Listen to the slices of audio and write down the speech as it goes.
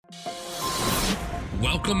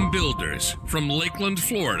Welcome builders from Lakeland,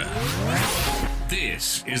 Florida.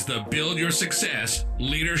 This is the Build Your Success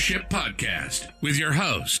Leadership Podcast with your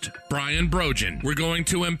host, Brian Brogan. We're going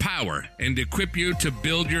to empower and equip you to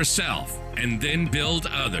build yourself and then build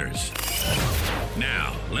others.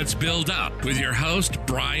 Now, let's build up with your host,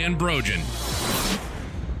 Brian Brogan.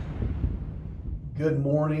 Good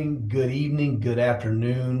morning, good evening, good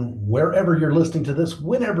afternoon, wherever you're listening to this,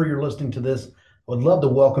 whenever you're listening to this. I would love to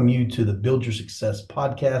welcome you to the Build Your Success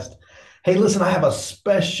podcast. Hey, listen, I have a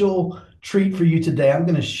special treat for you today. I'm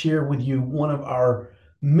going to share with you one of our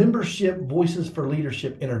membership Voices for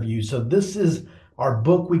Leadership interviews. So this is our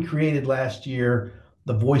book we created last year,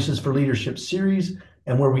 the Voices for Leadership series,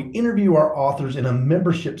 and where we interview our authors in a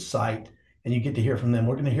membership site, and you get to hear from them.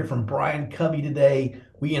 We're going to hear from Brian Covey today.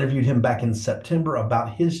 We interviewed him back in September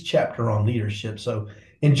about his chapter on leadership. So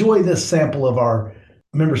enjoy this sample of our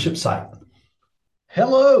membership site.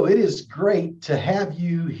 Hello, it is great to have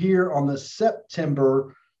you here on the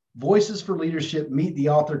September Voices for Leadership Meet the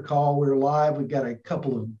Author call. We're live. We've got a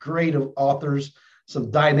couple of great authors, some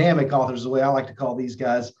dynamic authors, the way I like to call these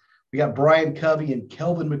guys. We got Brian Covey and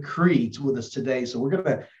Kelvin McCree with us today. So we're going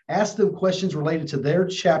to ask them questions related to their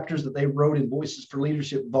chapters that they wrote in Voices for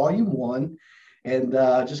Leadership Volume 1. And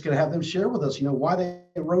just going to have them share with us, why they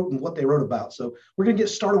wrote and what they wrote about. So we're going to get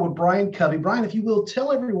started with Brian Covey. Brian, if you will,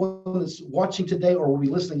 tell everyone that's watching today or will be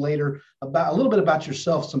listening later about a little bit about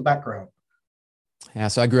yourself, some background. Yeah,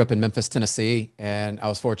 so I grew up in Memphis, Tennessee, and I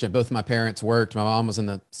was fortunate. Both of my parents worked. My mom was in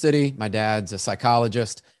the city. My dad's a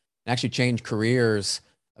psychologist and actually changed careers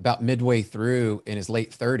about midway through in his late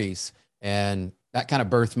 30s. And that kind of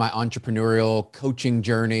birthed my entrepreneurial coaching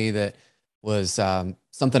journey that was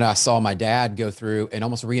something I saw my dad go through and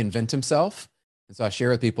almost reinvent himself. And so I share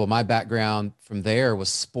with people my background from there was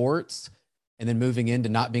sports, and then moving into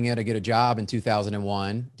not being able to get a job in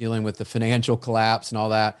 2001, dealing with the financial collapse and all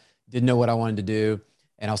that, didn't know what I wanted to do.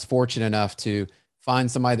 And I was fortunate enough to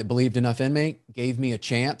find somebody that believed enough in me, gave me a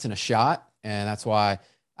chance and a shot. And that's why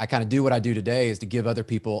I kind of do what I do today, is to give other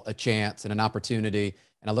people a chance and an opportunity.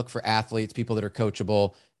 And I look for athletes, people that are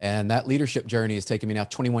coachable. And that leadership journey has taken me now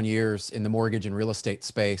 21 years in the mortgage and real estate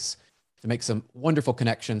space to make some wonderful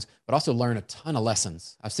connections, but also learn a ton of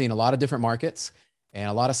lessons. I've seen a lot of different markets and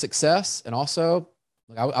a lot of success. And also,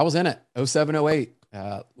 I was in it, 07, 08,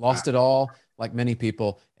 lost it all like many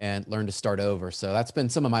people, and learned to start over. So that's been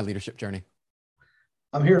some of my leadership journey.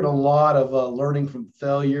 I'm hearing a lot of learning from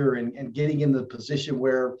failure and getting in the position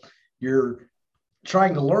where you're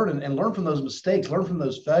trying to learn and learn from those mistakes, learn from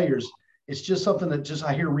those failures. It's just something that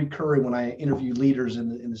I hear recurring when I interview leaders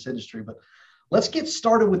in this industry. But let's get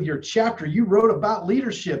started with your chapter. You wrote about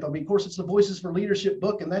leadership. I mean, of course, it's the Voices for Leadership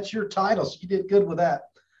book, and that's your title. So you did good with that.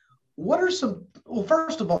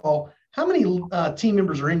 First of all, how many team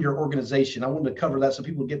members are in your organization? I wanted to cover that so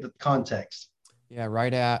people get the context. Yeah,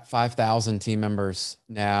 right at 5,000 team members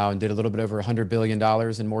now, and did a little bit over $100 billion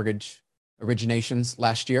in mortgage originations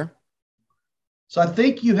last year. So I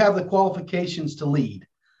think you have the qualifications to lead.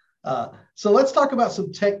 So let's talk about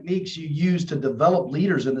some techniques you use to develop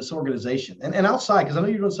leaders in this organization and outside, because I know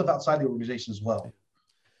you're doing stuff outside the organization as well.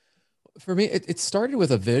 For me, it started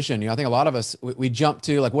with a vision. I think a lot of us, we jump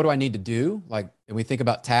to like, what do I need to do? And we think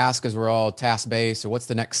about tasks as we're all task-based, or what's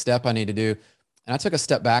the next step I need to do? And I took a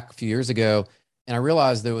step back a few years ago, and I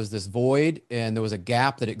realized there was this void and there was a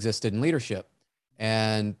gap that existed in leadership.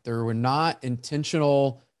 And there were not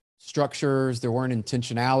intentional structures. There weren't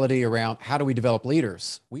intentionality around how do we develop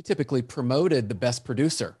leaders. We typically promoted the best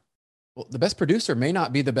producer. Well, the best producer may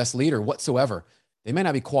not be the best leader whatsoever. They may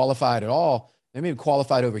not be qualified at all. They may be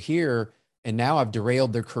qualified over here. And now I've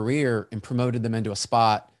derailed their career and promoted them into a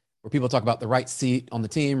spot where people talk about the right seat on the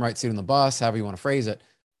team, right seat on the bus, however you want to phrase it.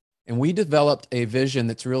 And we developed a vision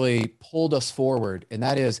that's really pulled us forward. And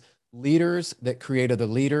that is leaders that created the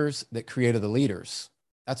leaders that created the leaders.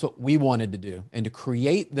 That's what we wanted to do. And to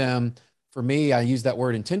create them, for me, I use that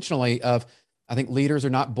word intentionally I think leaders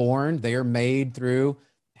are not born. They are made through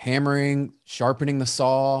hammering, sharpening the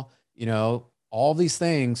saw, all these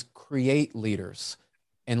things create leaders.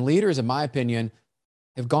 And leaders, in my opinion,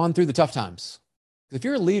 have gone through the tough times. If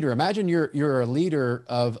you're a leader, imagine you're a leader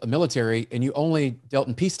of a military and you only dealt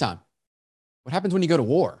in peacetime. What happens when you go to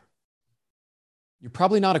war? You're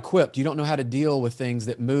probably not equipped. You don't know how to deal with things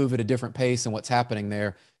that move at a different pace and what's happening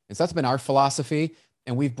there. And so that's been our philosophy.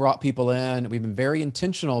 And we've brought people in. We've been very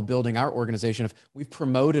intentional building our organization. We've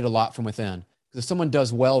promoted a lot from within. Because if someone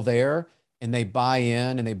does well there and they buy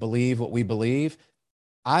in and they believe what we believe,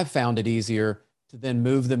 I've found it easier to then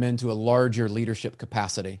move them into a larger leadership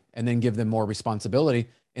capacity and then give them more responsibility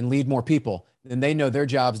and lead more people. Then they know their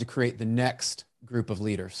job is to create the next group of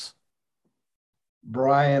leaders.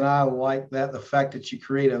 Brian, I like that. The fact that you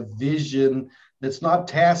create a vision that's not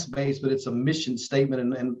task based, but it's a mission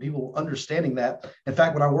statement, and people understanding that. In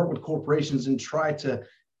fact, when I work with corporations and try to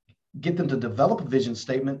get them to develop a vision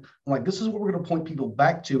statement, I'm like, this is what we're going to point people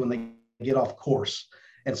back to when they get off course.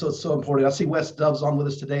 And so it's so important. I see Wes Doves on with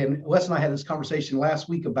us today. And Wes and I had this conversation last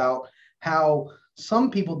week about how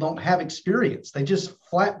some people don't have experience. They just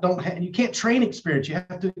flat don't have, and you can't train experience. You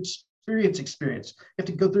have to experience. You have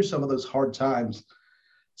to go through some of those hard times.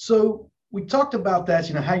 So we talked about that,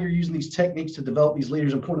 how you're using these techniques to develop these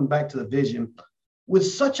leaders and point them back to the vision. With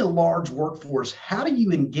such a large workforce, how do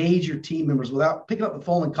you engage your team members without picking up the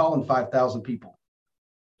phone and calling 5,000 people?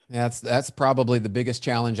 That's probably the biggest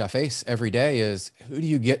challenge I face every day is who do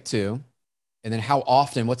you get to? And then how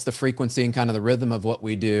often, what's the frequency and kind of the rhythm of what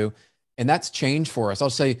we do? And that's changed for us.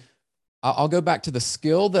 I'll go back to the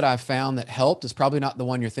skill that I found that helped is probably not the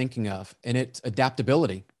one you're thinking of. And it's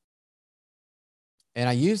adaptability. And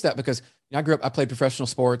I use that because I grew up, I played professional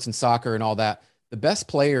sports and soccer and all that. The best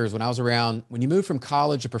players when I was around, when you move from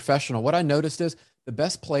college to professional, what I noticed is the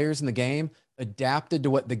best players in the game adapted to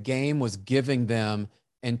what the game was giving them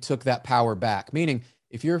and took that power back. Meaning,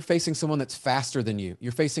 if you're facing someone that's faster than you,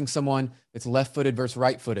 you're facing someone that's left-footed versus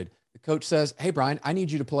right-footed. The coach says, hey, Brian, I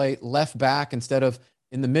need you to play left back instead of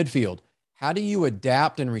in the midfield. How do you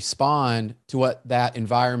adapt and respond to what that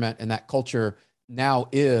environment and that culture now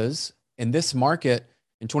is in this market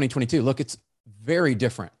in 2022? Look, it's very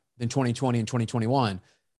different than 2020 and 2021.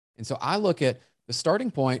 And so I look at the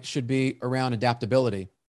starting point should be around adaptability.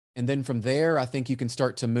 And then from there, I think you can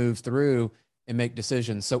start to move through and make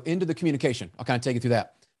decisions. So into the communication, I'll kind of take you through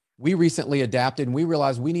that. We recently adapted and we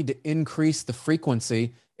realized we need to increase the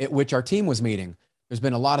frequency at which our team was meeting. There's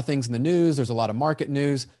been a lot of things in the news. There's a lot of market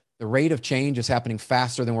news. The rate of change is happening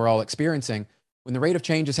faster than we're all experiencing. When the rate of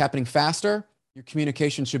change is happening faster, your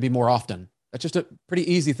communication should be more often. That's just a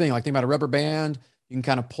pretty easy thing. Like think about a rubber band. You can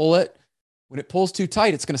kind of pull it. When it pulls too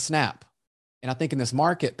tight, it's going to snap. And I think in this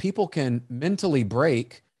market, people can mentally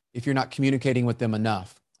break if you're not communicating with them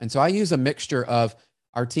enough. And so I use a mixture of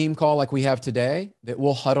our team call like we have today that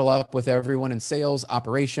we'll huddle up with everyone in sales,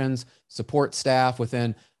 operations, support staff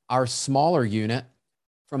within our smaller unit.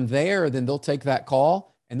 From there, then they'll take that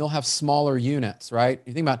call and they'll have smaller units, right?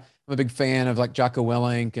 You think about, I'm a big fan of like Jocko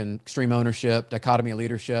Willink and Extreme Ownership, Dichotomy of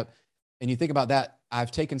Leadership. And you think about that,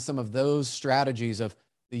 I've taken some of those strategies of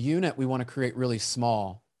the unit we want to create really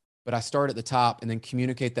small, but I start at the top and then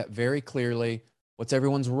communicate that very clearly. What's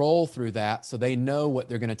everyone's role through that so they know what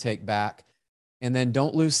they're going to take back. And then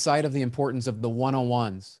don't lose sight of the importance of the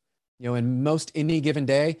one-on-ones. In most any given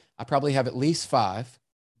day, I probably have at least 5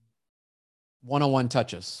 one-on-one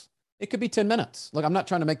touches. It could be 10 minutes. Look, I'm not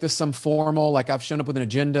trying to make this some formal, like I've shown up with an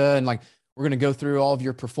agenda and like we're going to go through all of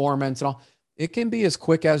your performance and all. It can be as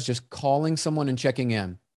quick as just calling someone and checking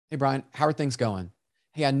in. Hey, Brian, how are things going?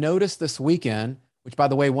 Hey, I noticed this weekend, which by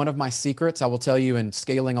the way, one of my secrets I will tell you in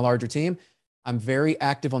scaling a larger team, I'm very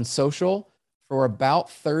active on social for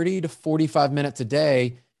about 30 to 45 minutes a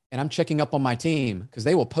day. And I'm checking up on my team because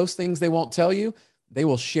they will post things they won't tell you. They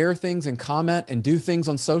will share things and comment and do things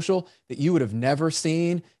on social that you would have never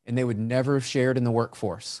seen and they would never have shared in the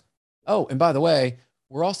workforce. Oh, and by the way,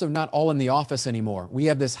 we're also not all in the office anymore. We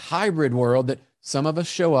have this hybrid world that some of us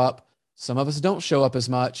show up, some of us don't show up as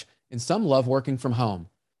much, and some love working from home.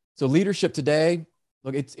 So leadership today,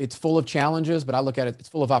 look, it's full of challenges, but I look at it, it's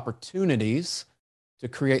full of opportunities to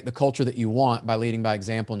create the culture that you want by leading by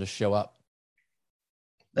example and just show up.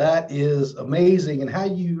 That is amazing. And how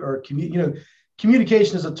you are,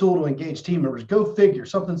 communication is a tool to engage team members. Go figure,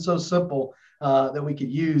 something so simple that we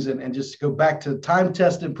could use and just go back to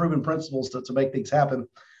time-tested, proven principles to make things happen.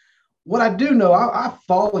 What I do know, I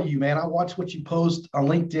follow you, man. I watch what you post on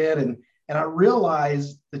LinkedIn and I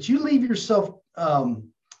realize that you leave yourself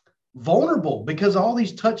vulnerable because all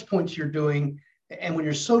these touch points you're doing. And when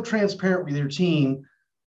you're so transparent with your team,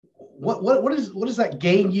 what does that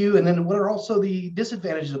gain you? And then what are also the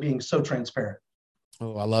disadvantages of being so transparent?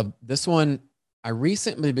 Oh, I love this one. I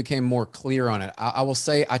recently became more clear on it. I will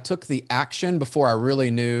say I took the action before I really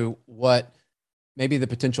knew what maybe the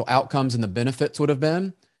potential outcomes and the benefits would have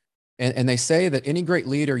been. And they say that any great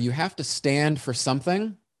leader, you have to stand for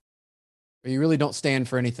something or you really don't stand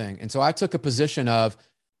for anything. And so I took a position of,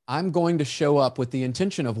 I'm going to show up with the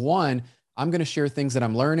intention of one, I'm going to share things that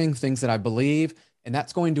I'm learning, things that I believe, and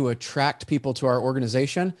that's going to attract people to our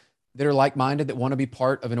organization that are like-minded, that want to be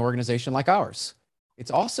part of an organization like ours. It's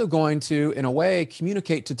also going to, in a way,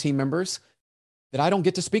 communicate to team members that I don't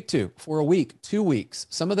get to speak to for a week, 2 weeks.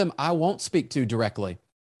 Some of them I won't speak to directly.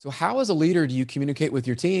 So how as a leader do you communicate with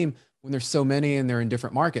your team when there's so many and they're in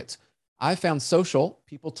different markets? I found social,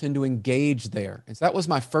 people tend to engage there. And so that was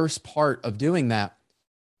my first part of doing that.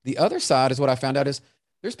 The other side is what I found out is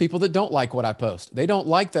there's people that don't like what I post. They don't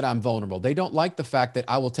like that I'm vulnerable. They don't like the fact that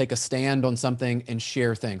I will take a stand on something and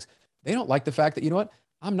share things. They don't like the fact that, you know what?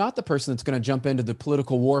 I'm not the person that's going to jump into the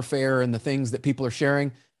political warfare and the things that people are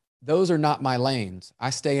sharing. Those are not my lanes.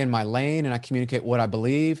 I stay in my lane and I communicate what I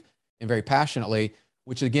believe and very passionately,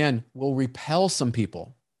 which again will repel some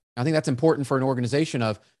people. I think that's important for an organization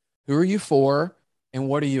of who are you for and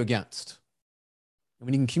what are you against? And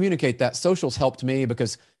when you can communicate that, social's helped me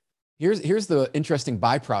because here's the interesting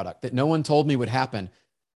byproduct that no one told me would happen.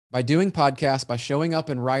 By doing podcasts, by showing up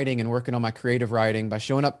and writing and working on my creative writing, by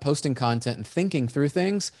showing up, posting content and thinking through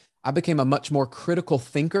things, I became a much more critical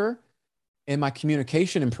thinker and my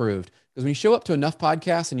communication improved. Because when you show up to enough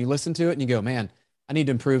podcasts and you listen to it and you go, man, I need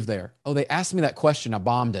to improve there. Oh, they asked me that question, I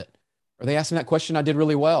bombed it. Or they asked me that question, I did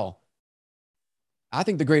really well. I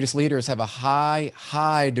think the greatest leaders have a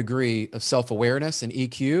high degree of self-awareness and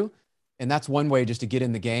EQ. And that's one way just to get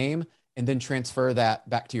in the game and then transfer that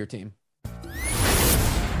back to your team.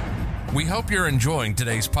 We hope you're enjoying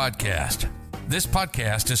today's podcast. This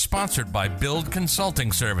podcast is sponsored by Build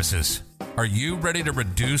Consulting Services. Are you ready to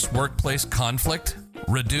reduce workplace conflict,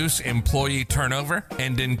 reduce employee turnover,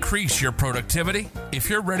 and increase your productivity? If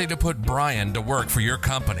you're ready to put Brian to work for your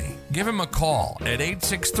company, give him a call at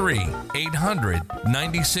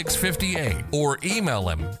 863-800-9658 or email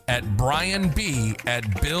him at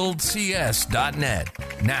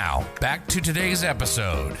brianb@buildcs.net. Now, back to today's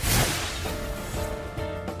episode.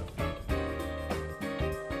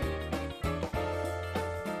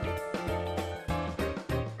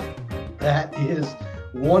 That is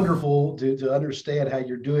wonderful to understand how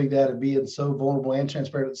you're doing that and being so vulnerable and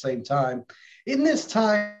transparent at the same time. In this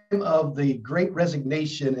time of the great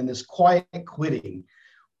resignation and this quiet quitting,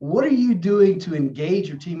 what are you doing to engage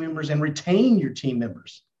your team members and retain your team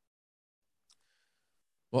members?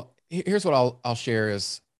 Well, here's what I'll share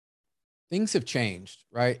is things have changed,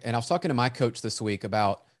 right? And I was talking to my coach this week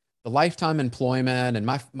about the lifetime employment and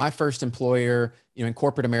my first employer, in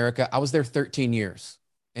corporate America, I was there 13 years.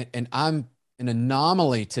 And I'm an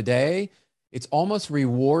anomaly today. It's almost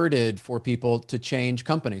rewarded for people to change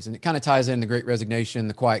companies. And it kind of ties in the great resignation,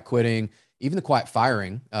 the quiet quitting, even the quiet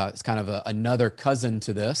firing. It's kind of another cousin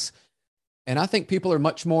to this. And I think people are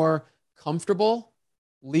much more comfortable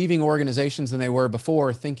leaving organizations than they were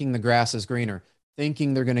before, thinking the grass is greener,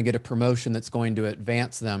 thinking they're going to get a promotion that's going to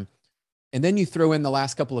advance them. And then you throw in the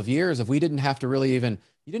last couple of years of you didn't have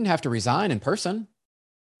to resign in person.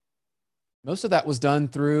 Most of that was done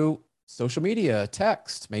through social media,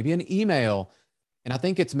 text, maybe an email. And I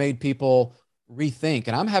think it's made people rethink.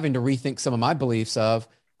 And I'm having to rethink some of my beliefs of,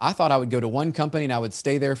 I thought I would go to one company and I would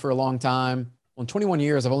stay there for a long time. Well, in 21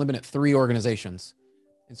 years, I've only been at 3 organizations.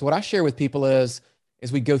 And so what I share with people is,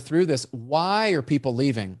 as we go through this, why are people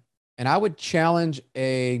leaving? And I would challenge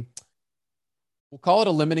we'll call it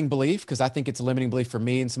a limiting belief, because I think it's a limiting belief for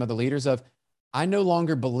me and some other leaders of, I no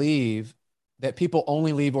longer believe that people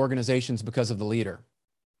only leave organizations because of the leader.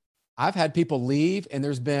 I've had people leave, and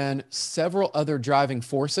there's been several other driving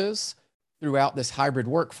forces throughout this hybrid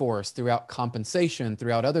workforce, throughout compensation,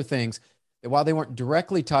 throughout other things, that while they weren't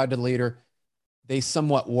directly tied to the leader, they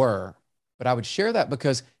somewhat were. But I would share that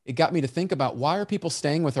because it got me to think about, why are people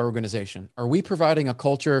staying with our organization? Are we providing a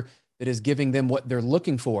culture that is giving them what they're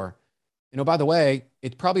looking for? By the way,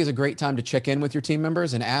 it probably is a great time to check in with your team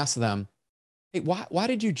members and ask them, hey, why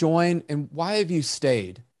did you join and why have you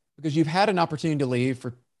stayed? Because you've had an opportunity to leave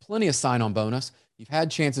for plenty of sign-on bonus. You've had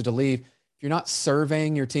chances to leave. If you're not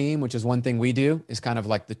surveying your team, which is one thing we do, is kind of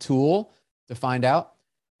like the tool to find out,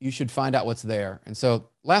 you should find out what's there. And so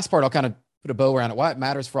last part, I'll kind of put a bow around it. Why it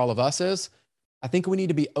matters for all of us is, I think we need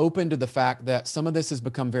to be open to the fact that some of this has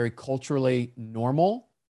become very culturally normal,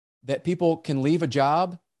 that people can leave a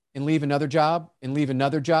job and leave another job and leave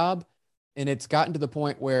another job. And it's gotten to the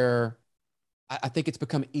point where I think it's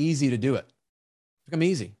become easy to do it. It's become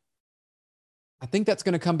easy. I think that's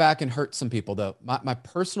going to come back and hurt some people, though. My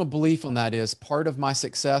personal belief on that is part of my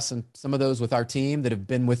success, and some of those with our team that have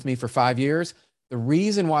been with me for 5 years, the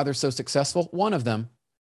reason why they're so successful, one of them,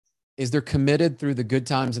 is they're committed through the good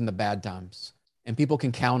times and the bad times, and people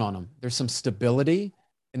can count on them. There's some stability,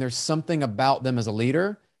 and there's something about them as a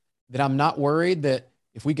leader that I'm not worried that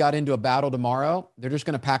if we got into a battle tomorrow, they're just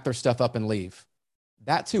going to pack their stuff up and leave.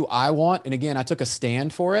 That's who I want. And again, I took a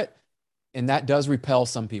stand for it, and that does repel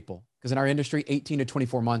some people, because in our industry, 18 to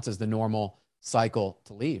 24 months is the normal cycle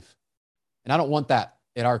to leave. And I don't want that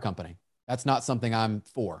at our company. That's not something I'm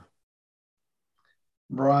for.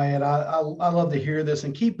 Brian, I love to hear this,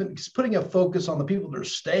 and putting a focus on the people that are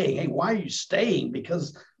staying. Hey, why are you staying?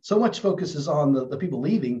 Because So much focus is on the people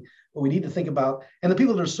leaving, but we need to think about, and the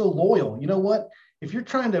people that are so loyal. You know what? If you're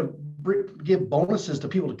trying to give bonuses to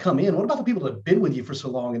people to come in, what about the people that have been with you for so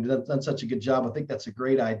long and done such a good job? I think that's a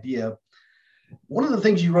great idea. One of the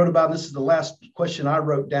things you wrote about, and this is the last question I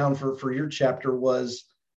wrote down for your chapter, was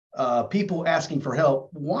people asking for help.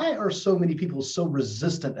 Why are so many people so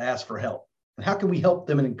resistant to ask for help? And how can we help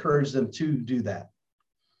them and encourage them to do that?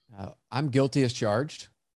 I'm guilty as charged,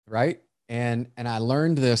 right? And I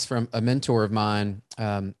learned this from a mentor of mine.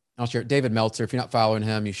 I'll share it, David Meltzer. If you're not following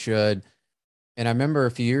him, you should. And I remember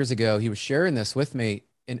a few years ago, he was sharing this with me,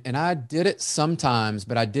 and I did it sometimes,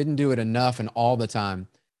 but I didn't do it enough and all the time.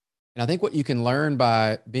 And I think what you can learn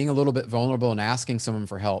by being a little bit vulnerable and asking someone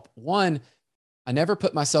for help. One, I never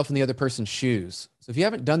put myself in the other person's shoes. So if you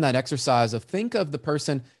haven't done that exercise of think of the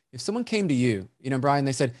person, if someone came to you, Brian,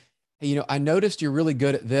 they said, hey, I noticed you're really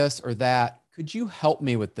good at this or that. Could you help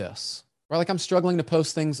me with this? Or like I'm struggling to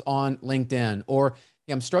post things on LinkedIn, or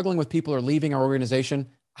hey, I'm struggling with people who are leaving our organization.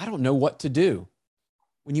 I don't know what to do.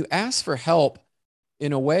 When you ask for help,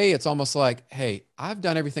 in a way, it's almost like, hey, I've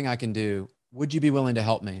done everything I can do. Would you be willing to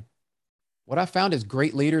help me? What I found is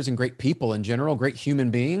great leaders and great people in general, great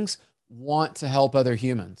human beings, want to help other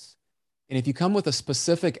humans. And if you come with a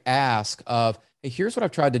specific ask of, hey, here's what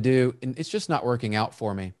I've tried to do, and it's just not working out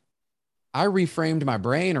for me. I reframed my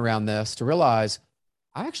brain around this to realize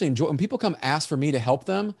I actually enjoy when people come ask for me to help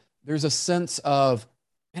them. There's a sense of,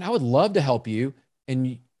 man, I would love to help you,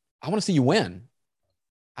 and I want to see you win.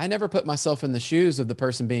 I never put myself in the shoes of the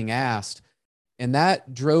person being asked. And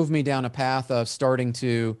that drove me down a path of starting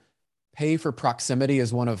to pay for proximity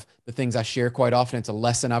is one of the things I share quite often. It's a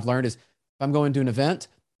lesson I've learned is if I'm going to an event,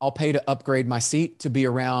 I'll pay to upgrade my seat to be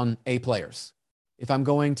around A players. If I'm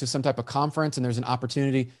going to some type of conference and there's an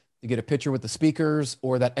opportunity to get a picture with the speakers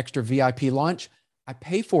or that extra VIP lunch, I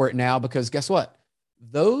pay for it now because guess what?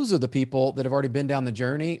 Those are the people that have already been down the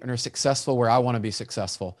journey and are successful where I want to be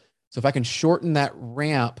successful. So if I can shorten that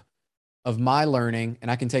ramp of my learning and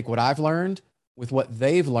I can take what I've learned with what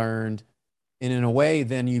they've learned, and in a way,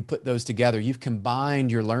 then you put those together, you've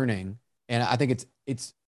combined your learning. And I think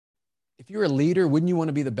it's, if you're a leader, wouldn't you want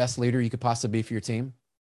to be the best leader you could possibly be for your team?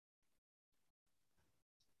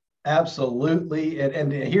 Absolutely.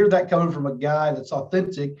 And to hear that coming from a guy that's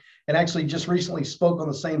authentic and actually just recently spoke on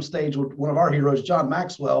the same stage with one of our heroes, John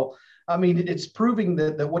Maxwell. I mean, it's proving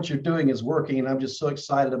that what you're doing is working. And I'm just so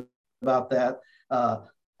excited about that.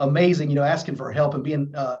 Amazing, asking for help and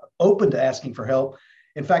being open to asking for help.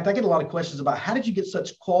 In fact, I get a lot of questions about how did you get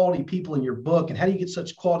such quality people in your book and how do you get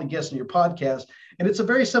such quality guests in your podcast? And it's a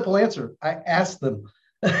very simple answer. I ask them.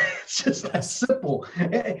 It's just that simple.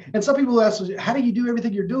 And some people ask, how do you do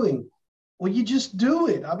everything you're doing? Well, you just do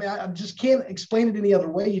it. I mean, I just can't explain it any other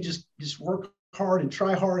way. You just work hard and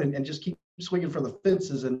try hard and just keep swinging for the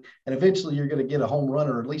fences. And eventually you're going to get a home run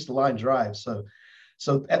or at least a line drive. So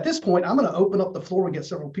at this point, I'm going to open up the floor. We get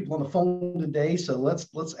several people on the phone today. So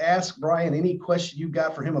let's ask Brian any question you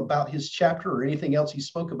got for him about his chapter or anything else he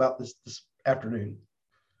spoke about this afternoon.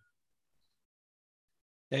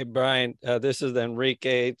 Hey, Brian, this is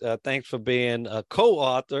Enrique. Thanks for being a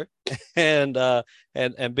co-author and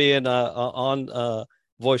being on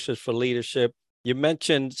Voices for Leadership. You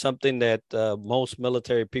mentioned something that most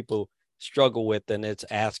military people struggle with, and it's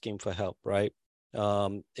asking for help, right?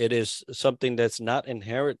 It is something that's not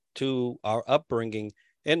inherent to our upbringing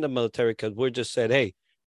in the military because we're just said, hey,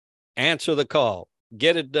 answer the call,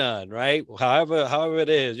 get it done, right? However it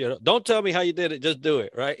is, don't tell me how you did it, just do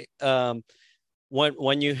it, right?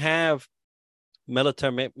 When you have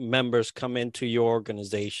military members come into your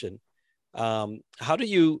organization, how do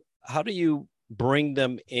you bring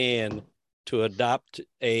them in to adopt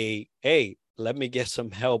hey, let me get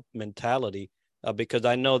some help mentality? Because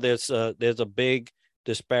I know there's a big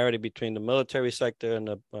disparity between the military sector and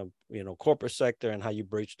the corporate sector, and how you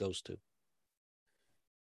bridge those two.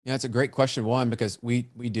 Yeah, it's a great question. One, because we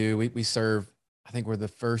serve, I think we're the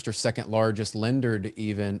first or second largest lender to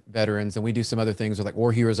even veterans. And we do some other things with like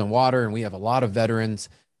War Heroes on Water. And we have a lot of veterans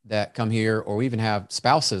that come here, or we even have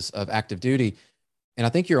spouses of active duty. And I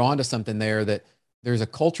think you're onto something there, that there's a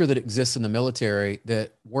culture that exists in the military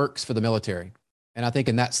that works for the military. And I think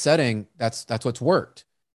in that setting, that's what's worked.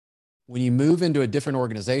 When you move into a different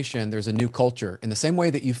organization, there's a new culture. In the same way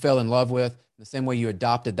that you fell in love with, in the same way you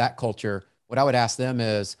adopted that culture, what I would ask them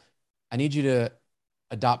is, I need you to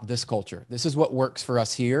adopt this culture. This is what works for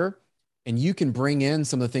us here. And you can bring in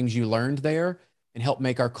some of the things you learned there and help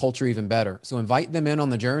make our culture even better. So invite them in on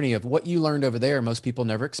the journey of what you learned over there. Most people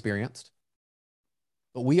never experienced.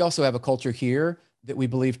 But we also have a culture here that we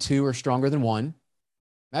believe two are stronger than one.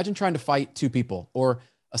 Imagine trying to fight two people, or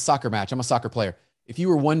a soccer match. I'm a soccer player. if you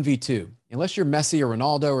were 1v2, unless you're Messi or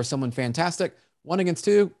Ronaldo or someone fantastic, 1 against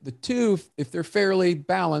 2, the 2, if they're fairly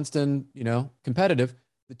balanced and, competitive,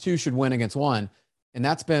 the 2 should win against 1. And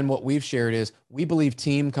that's been what we've shared is we believe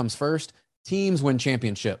team comes first. Teams win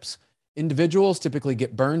championships. Individuals typically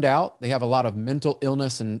get burned out. They have a lot of mental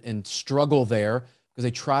illness and struggle there because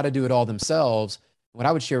they try to do it all themselves. What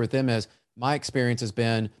I would share with them is my experience has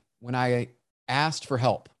been when I asked for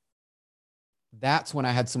help, that's when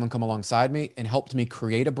I had someone come alongside me and helped me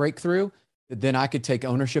create a breakthrough that then I could take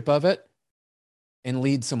ownership of it and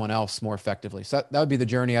lead someone else more effectively. So that would be the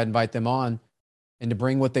journey I'd invite them on, and to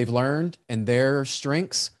bring what they've learned and their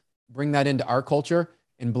strengths, bring that into our culture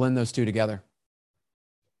and blend those two together.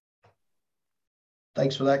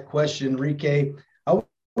 Thanks for that question, Enrique. I want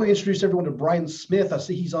to introduce everyone to Brian Smith. I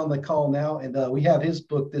see he's on the call now, and we have his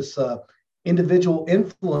book, this Individual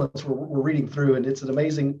Influence, we're reading through, and it's an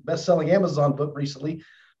amazing best-selling Amazon book recently.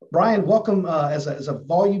 Brian, welcome as a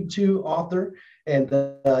volume 2 author, and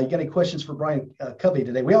you got any questions for Brian Covey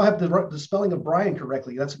today? We all have the spelling of Brian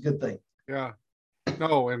correctly. That's a good thing. Yeah.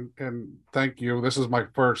 No, and thank you. This is my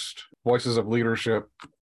first Voices of Leadership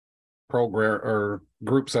program or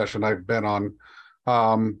group session I've been on.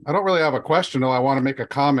 I don't really have a question, though. I want to make a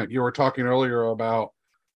comment. You were talking earlier about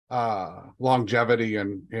longevity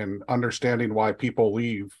and understanding why people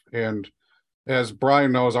leave. And as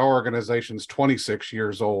Brian knows, our organization's 26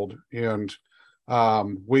 years old, and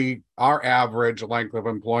our average length of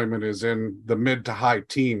employment is in the mid to high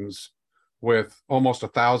teens, with almost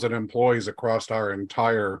 1,000 employees across our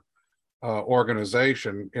entire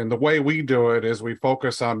organization. And the way we do it is we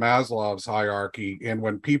focus on Maslow's hierarchy. And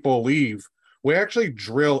when people leave, we actually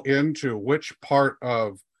drill into which part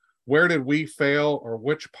of where did we fail, or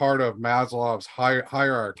which part of Maslow's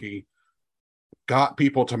hierarchy got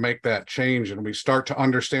people to make that change. And we start to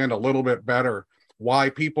understand a little bit better why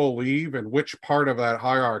people leave and which part of that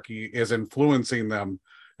hierarchy is influencing them.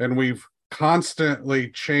 And we've constantly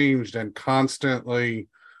changed and constantly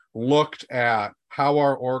looked at how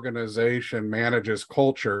our organization manages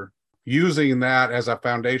culture, using that as a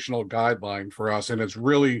foundational guideline for us. And it's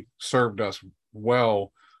really served us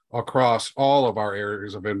well across all of our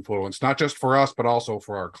areas of influence, not just for us, but also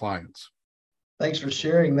for our clients. Thanks for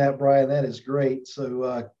sharing that, Brian. That is great.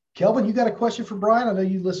 So, Kelvin, you got a question for Brian? I know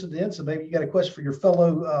you listened in, so maybe you got a question for your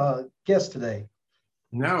fellow guest today.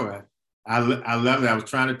 No, I love it. I was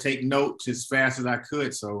trying to take notes as fast as I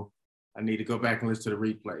could, so I need to go back and listen to the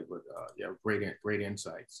replay. But yeah, great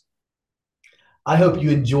insights. I hope you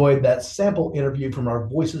enjoyed that sample interview from our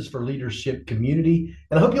Voices for Leadership community,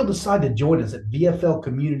 and I hope you'll decide to join us at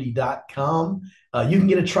vflcommunity.com. You can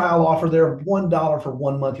get a trial offer there of $1 for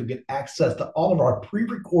 1 month. You'll get access to all of our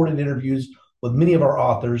pre-recorded interviews with many of our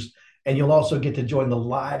authors, and you'll also get to join the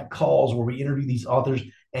live calls where we interview these authors,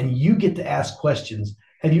 and you get to ask questions.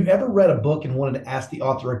 Have you ever read a book and wanted to ask the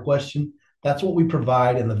author a question? That's what we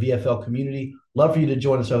provide in the VFL community. Love for you to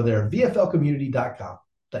join us over there, vflcommunity.com.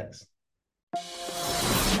 Thanks.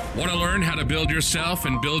 Want to learn how to build yourself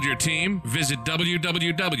and build your team? Visit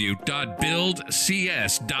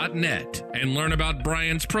www.buildcs.net and learn about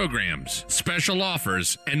Brian's programs, special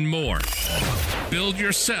offers, and more. Build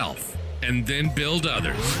yourself and then build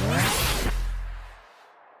others.